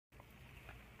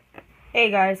Hey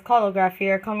guys, Colograph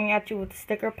here, coming at you with a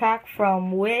sticker pack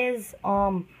from Wiz.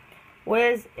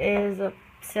 Wiz is a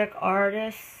sick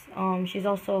artist. She's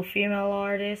also a female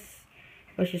artist,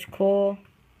 which is cool.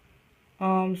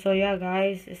 So yeah,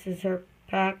 guys, this is her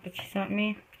pack that she sent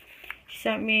me. She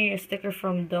sent me a sticker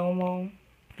from Domo,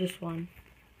 this one.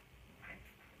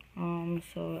 And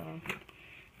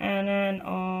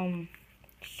then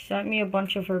she sent me a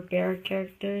bunch of her bear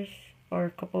characters, or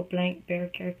a couple blank bear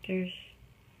characters.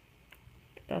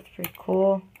 That's pretty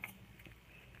cool.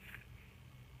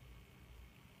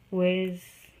 Wiz.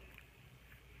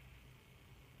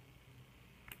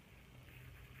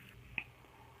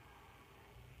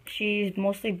 She's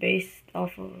mostly based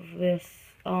off of this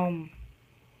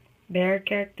bear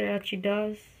character that she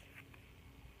does,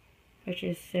 which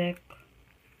is sick.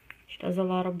 She does a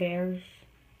lot of bears.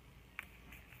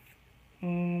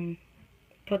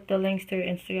 Put the links to her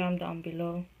Instagram down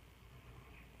below.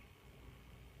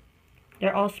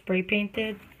 They're all spray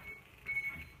painted.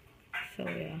 So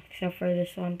yeah, except for this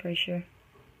one, pretty sure.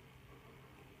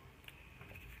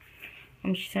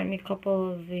 She sent me a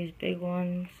couple of these big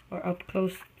ones, or up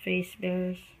close face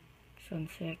bears. This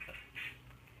one's sick.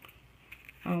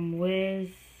 Wiz,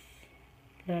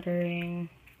 lettering,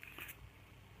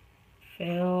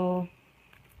 Phil.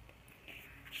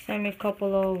 She sent me a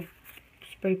couple of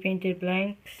spray painted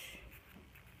blanks,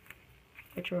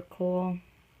 which were cool.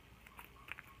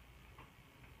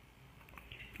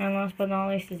 And last but not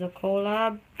least is a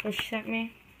collab that she sent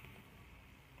me.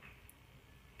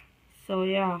 So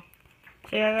yeah,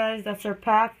 guys, that's her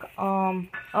pack.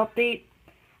 Update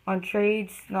on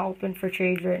trades. Not open for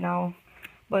trades right now,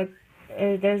 but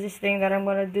there's this thing that I'm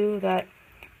gonna do that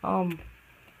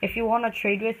if you want to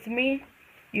trade with me,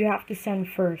 you have to send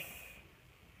first.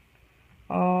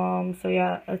 So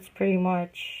yeah, that's pretty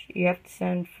much, you have to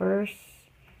send first,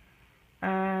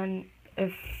 and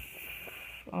if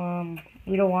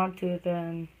you don't want to,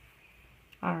 then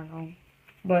I don't know,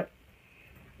 but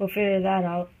we'll figure that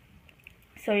out.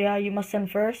 So yeah, you must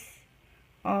send first.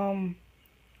 On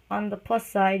the plus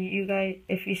side, you guys,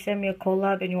 if you send me a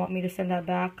collab and you want me to send that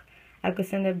back, I could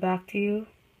send it back to you.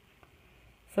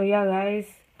 So yeah, guys,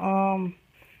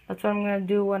 that's what I'm gonna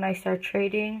do when I start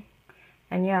trading.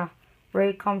 And yeah,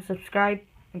 rate, comment, subscribe,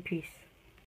 and peace.